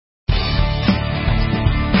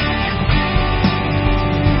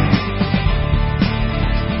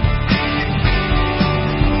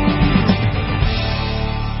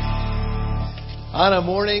On a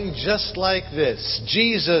morning just like this,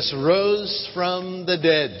 Jesus rose from the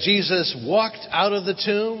dead. Jesus walked out of the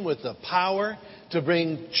tomb with the power to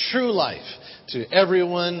bring true life to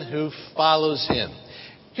everyone who follows him.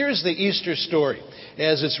 Here's the Easter story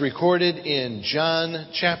as it's recorded in John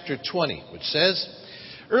chapter 20, which says,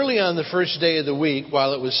 "Early on the first day of the week,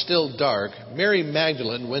 while it was still dark, Mary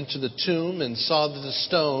Magdalene went to the tomb and saw that the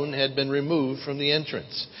stone had been removed from the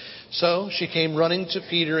entrance. So she came running to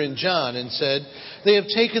Peter and John and said, 'They have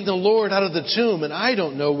taken the Lord out of the tomb, and I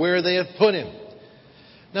don't know where they have put him.'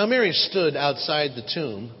 Now Mary stood outside the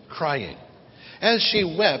tomb, crying. As she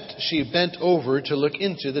wept, she bent over to look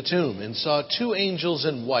into the tomb and saw two angels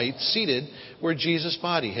in white seated where Jesus'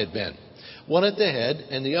 body had been, one at the head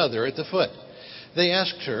and the other at the foot. They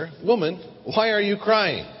asked her, 'Woman, why are you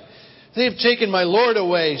crying?' 'They have taken my Lord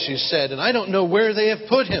away,' she said, 'and I don't know where they have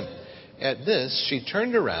put him.' At this, she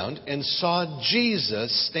turned around and saw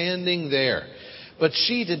Jesus standing there. But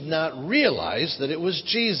she did not realize that it was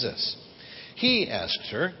Jesus. He asked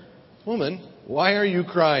her, 'Woman, why are you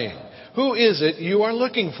crying? Who is it you are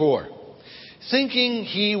looking for?' Thinking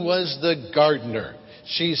he was the gardener,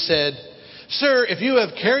 she said, 'Sir, if you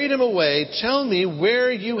have carried him away, tell me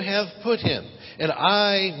where you have put him, and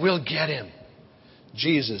I will get him.'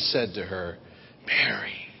 Jesus said to her,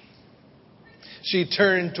 'Mary.' She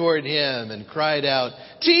turned toward him and cried out,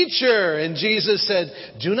 'Teacher!' And Jesus said,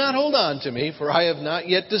 'Do not hold on to me, for I have not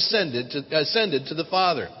yet ascended to the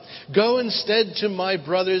Father. Go instead to my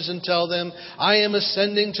brothers and tell them, I am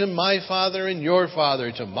ascending to my Father and your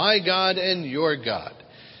Father, to my God and your God.'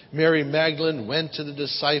 Mary Magdalene went to the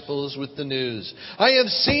disciples with the news, 'I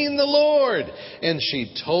have seen the Lord!' And she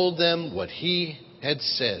told them what he had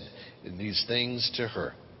said in these things to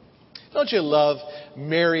her." Don't you love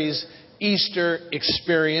Mary's Easter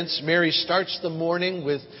experience? Mary starts the morning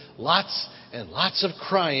with lots and lots of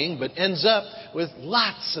crying, but ends up with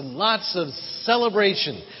lots and lots of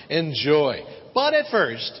celebration and joy. But at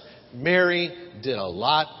first, Mary did a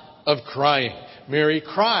lot of crying. Mary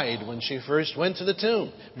cried when she first went to the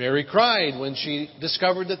tomb. Mary cried when she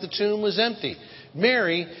discovered that the tomb was empty.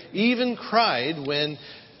 Mary even cried when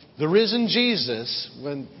the risen Jesus,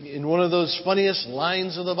 when in one of those funniest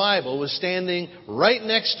lines of the Bible, was standing right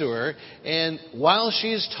next to her. And while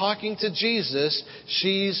she's talking to Jesus,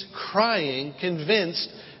 she's crying,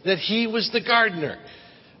 convinced that he was the gardener.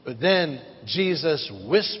 But then Jesus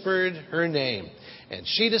whispered her name, and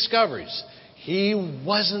she discovers he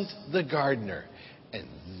wasn't the gardener. And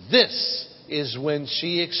this is when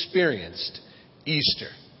she experienced Easter.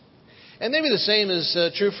 And maybe the same is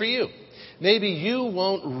true for you. Maybe you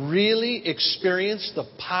won't really experience the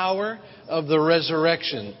power of the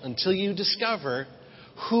resurrection until you discover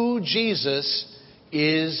who Jesus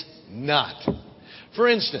is not. For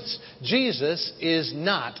instance, Jesus is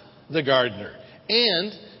not the gardener,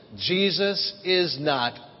 and Jesus is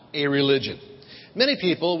not a religion. Many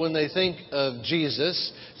people, when they think of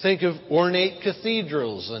Jesus, think of ornate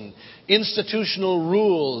cathedrals and institutional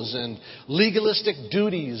rules and legalistic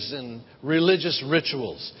duties and religious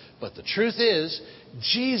rituals. But the truth is,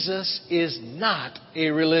 Jesus is not a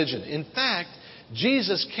religion. In fact,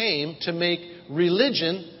 Jesus came to make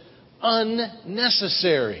religion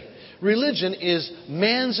unnecessary. Religion is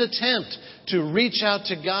man's attempt to reach out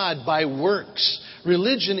to God by works.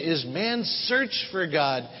 Religion is man's search for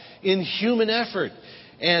God in human effort.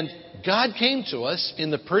 And God came to us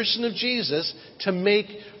in the person of Jesus to make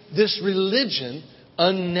this religion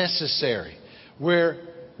unnecessary. Where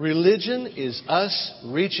religion is us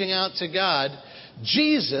reaching out to God,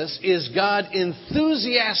 Jesus is God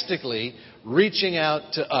enthusiastically reaching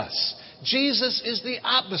out to us. Jesus is the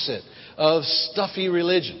opposite of stuffy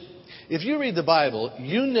religion. If you read the Bible,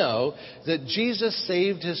 you know that Jesus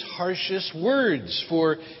saved his harshest words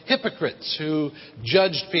for hypocrites who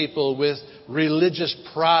judged people with religious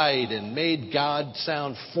pride and made God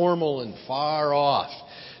sound formal and far off.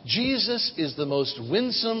 Jesus is the most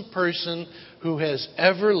winsome person who has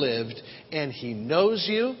ever lived, and he knows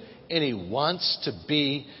you, and he wants to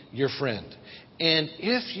be your friend. And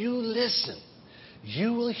if you listen,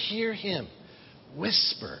 you will hear him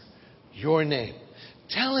whisper your name,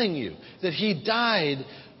 telling you that he died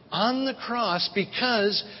on the cross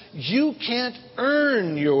because you can't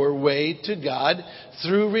earn your way to God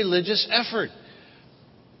through religious effort.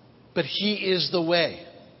 But he is the way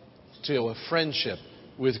to a friendship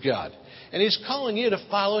with God. And he's calling you to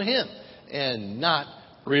follow him and not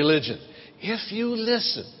religion. If you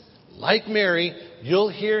listen, like Mary, you'll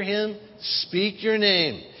hear him speak your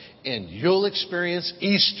name, and you'll experience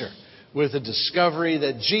Easter with the discovery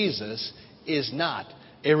that Jesus is not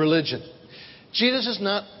a religion. Jesus is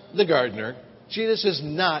not the gardener. Jesus is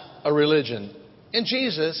not a religion. And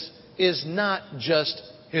Jesus is not just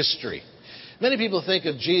history. Many people think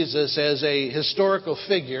of Jesus as a historical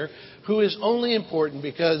figure who is only important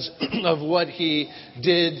because of what he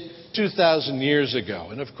did 2,000 years ago.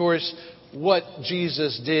 And of course, what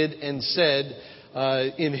Jesus did and said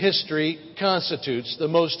in history constitutes the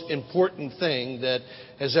most important thing that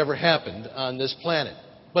has ever happened on this planet.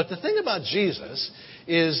 But the thing about Jesus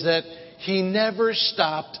is that he never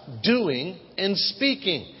stopped doing and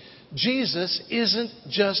speaking. Jesus isn't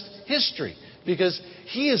just history, because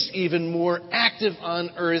he is even more active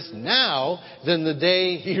on earth now than the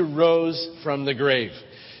day he rose from the grave.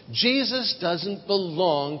 Jesus doesn't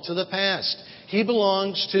belong to the past. He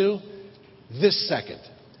belongs to this second.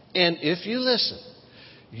 And if you listen,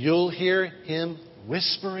 you'll hear him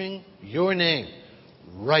whispering your name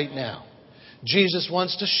right now. Jesus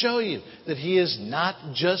wants to show you that he is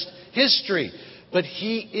not just history, but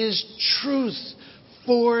he is truth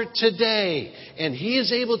for today. And he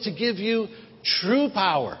is able to give you true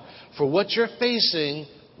power for what you're facing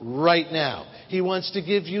right now. He wants to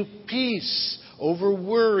give you peace over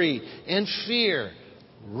worry and fear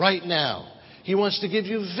right now. He wants to give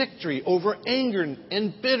you victory over anger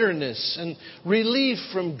and bitterness and relief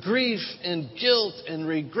from grief and guilt and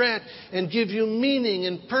regret, and give you meaning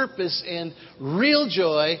and purpose and real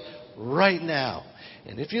joy right now.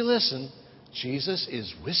 And if you listen, Jesus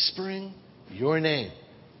is whispering your name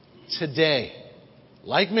today.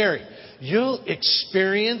 Like Mary, you'll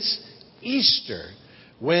experience Easter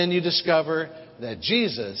when you discover that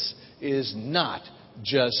Jesus is not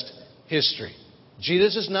just history.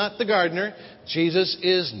 Jesus is not the gardener. Jesus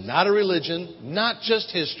is not a religion, not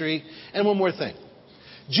just history. And one more thing.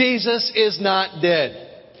 Jesus is not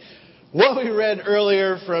dead. What we read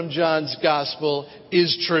earlier from John's Gospel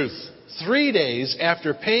is truth. 3 days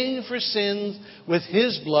after paying for sins with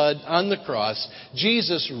his blood on the cross,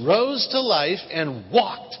 Jesus rose to life and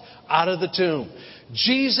walked out of the tomb.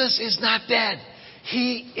 Jesus is not dead.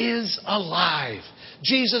 He is alive.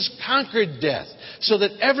 Jesus conquered death so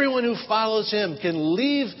that everyone who follows him can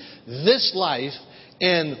leave this life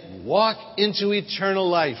and walk into eternal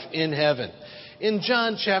life in heaven. In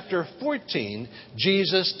John chapter 14,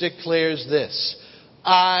 Jesus declares this: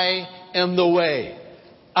 I am the way.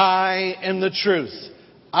 I am the truth.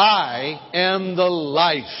 I am the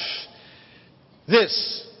life.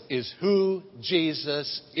 This is who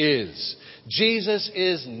Jesus is. Jesus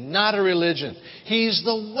is not a religion. He's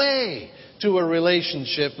the way to a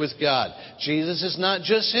relationship with God. Jesus is not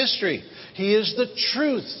just history. He is the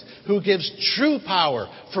truth who gives true power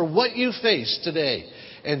for what you face today.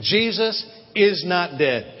 And Jesus is not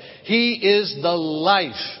dead. He is the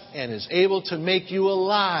life and is able to make you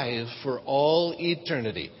alive for all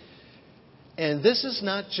eternity. And this is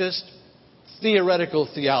not just theoretical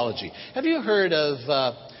theology. Have you heard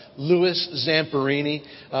of Louis Zamperini?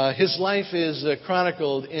 His life is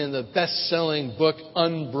chronicled in the best-selling book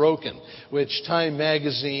Unbroken, which Time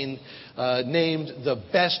magazine named the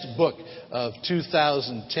best book of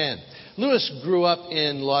 2010. Louis grew up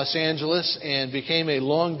in Los Angeles and became a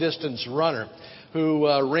long-distance runner who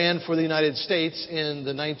ran for the United States in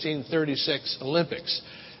the 1936 Olympics.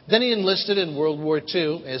 Then he enlisted in World War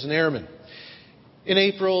II as an airman. In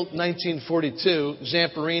April 1942,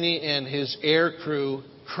 Zamperini and his air crew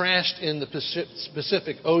crashed in the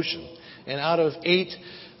Pacific Ocean. And out of 8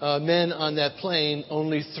 men on that plane,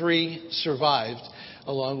 only 3 survived,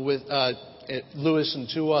 along with Louis and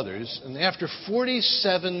 2 others. And after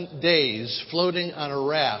 47 days floating on a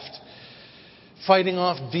raft, fighting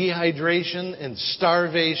off dehydration and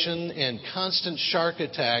starvation and constant shark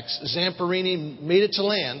attacks, Zamperini made it to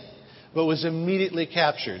land, but was immediately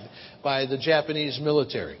captured by the Japanese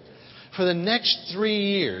military. For the next 3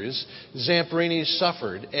 years, Zamperini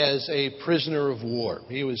suffered as a prisoner of war.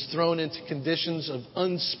 He was thrown into conditions of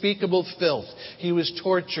unspeakable filth. He was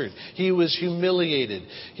tortured. He was humiliated.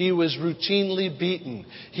 He was routinely beaten.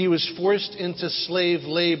 He was forced into slave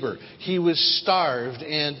labor. He was starved,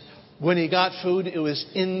 and when he got food, it was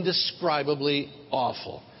indescribably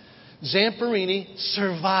awful. Zamperini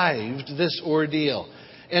survived this ordeal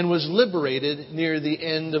and was liberated near the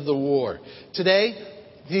end of the war. Today,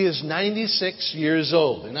 he is 96 years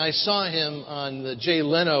old, and I saw him on the Jay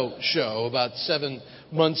Leno show about 7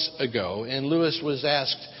 months ago, and Louis was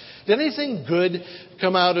asked, did anything good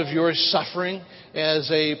come out of your suffering as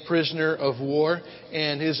a prisoner of war?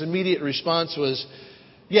 And his immediate response was,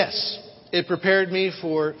 yes, it prepared me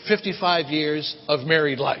for 55 years of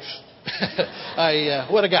married life.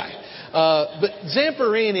 What a guy. But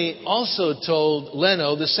Zamperini also told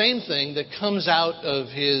Leno the same thing that comes out of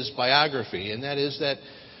his biography, and that is that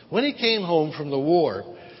when he came home from the war,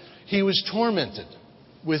 he was tormented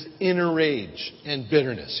with inner rage and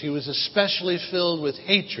bitterness. He was especially filled with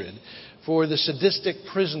hatred for the sadistic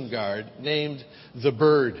prison guard named the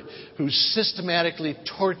Bird, who systematically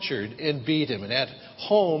tortured and beat him. And at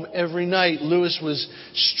home every night, Lewis was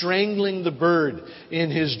strangling the Bird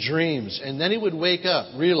in his dreams. And then he would wake up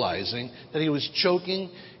realizing that he was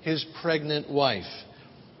choking his pregnant wife.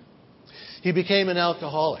 He became an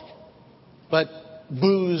alcoholic, but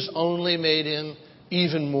booze only made him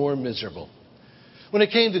even more miserable. When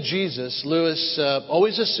it came to Jesus, Lewis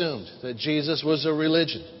always assumed that Jesus was a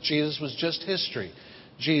religion. Jesus was just history.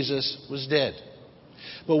 Jesus was dead.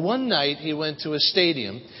 But one night he went to a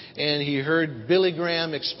stadium and he heard Billy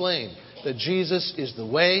Graham explain that Jesus is the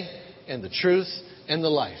way and the truth and the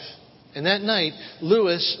life. And that night,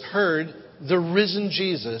 Lewis heard the risen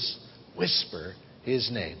Jesus whisper his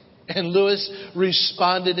name. And Lewis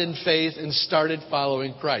responded in faith and started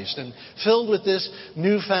following Christ. And filled with this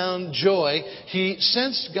newfound joy, he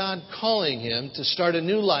sensed God calling him to start a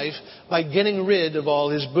new life by getting rid of all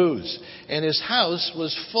his booze. And his house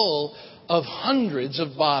was full of hundreds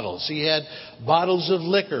of bottles. He had bottles of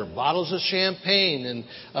liquor, bottles of champagne,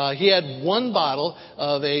 and he had one bottle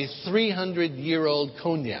of a 300-year-old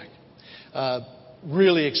cognac.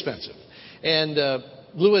 Really expensive. And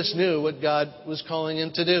Lewis knew what God was calling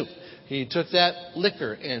him to do. He took that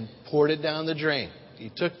liquor and poured it down the drain.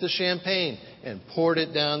 He took the champagne and poured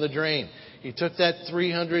it down the drain. He took that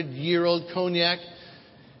 300-year-old cognac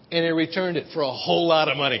and he returned it for a whole lot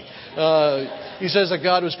of money. He says that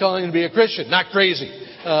God was calling him to be a Christian, not crazy.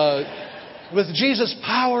 With Jesus'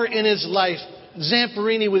 power in his life,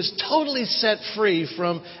 Zamperini was totally set free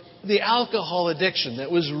from the alcohol addiction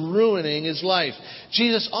that was ruining his life.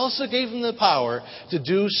 Jesus also gave him the power to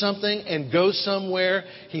do something and go somewhere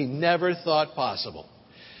he never thought possible.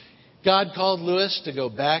 God called Lewis to go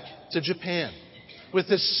back to Japan with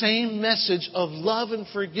the same message of love and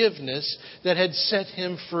forgiveness that had set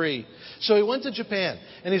him free. So he went to Japan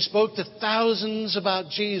and he spoke to thousands about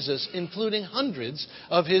Jesus, including hundreds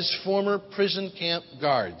of his former prison camp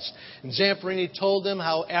guards. And Zamperini told them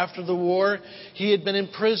how after the war he had been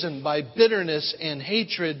imprisoned by bitterness and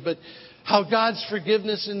hatred, but how God's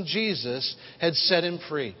forgiveness in Jesus had set him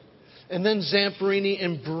free. And then Zamperini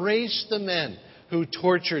embraced the men who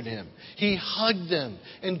tortured him. He hugged them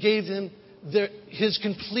and gave them his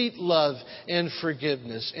complete love and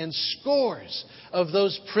forgiveness. And scores of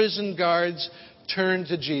those prison guards turned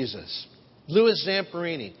to Jesus. Louis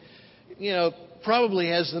Zamperini, probably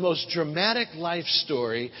has the most dramatic life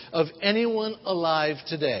story of anyone alive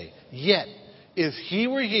today. Yet, if he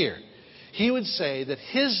were here, he would say that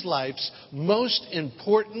his life's most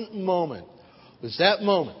important moment was that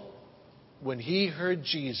moment when he heard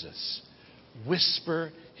Jesus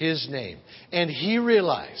whisper his name. And he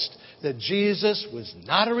realized that Jesus was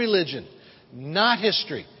not a religion, not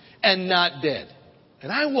history, and not dead.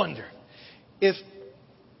 And I wonder if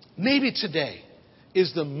maybe today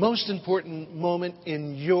is the most important moment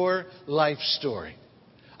in your life story.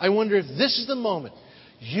 I wonder if this is the moment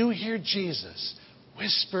you hear Jesus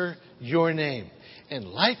whisper your name. And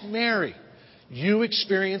like Mary, you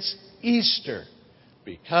experience Easter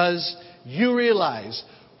because you realize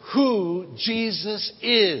who Jesus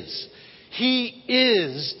is. He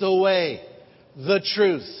is the way, the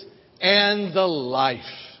truth, and the life.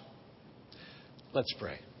 Let's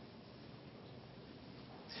pray.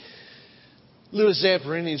 Louis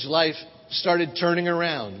Zamperini's life started turning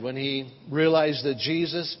around when he realized that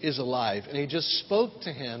Jesus is alive. And he just spoke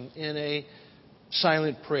to him in a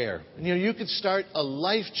silent prayer. And you could start a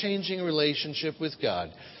life-changing relationship with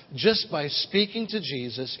God just by speaking to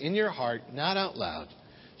Jesus in your heart, not out loud.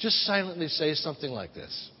 Just silently say something like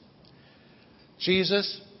this.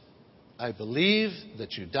 Jesus, I believe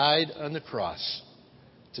that you died on the cross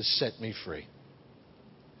to set me free.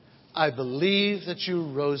 I believe that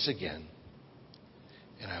you rose again.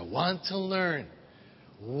 And I want to learn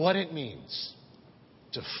what it means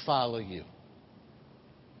to follow you.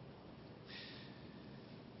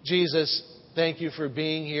 Jesus, thank you for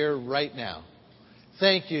being here right now.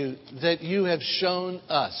 Thank you that you have shown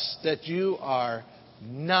us that you are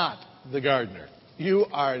not the gardener. You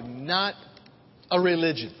are not a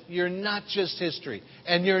religion. You're not just history.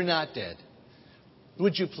 And you're not dead.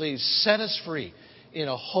 Would you please set us free in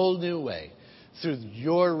a whole new way through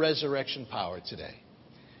your resurrection power today?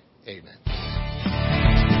 Amen.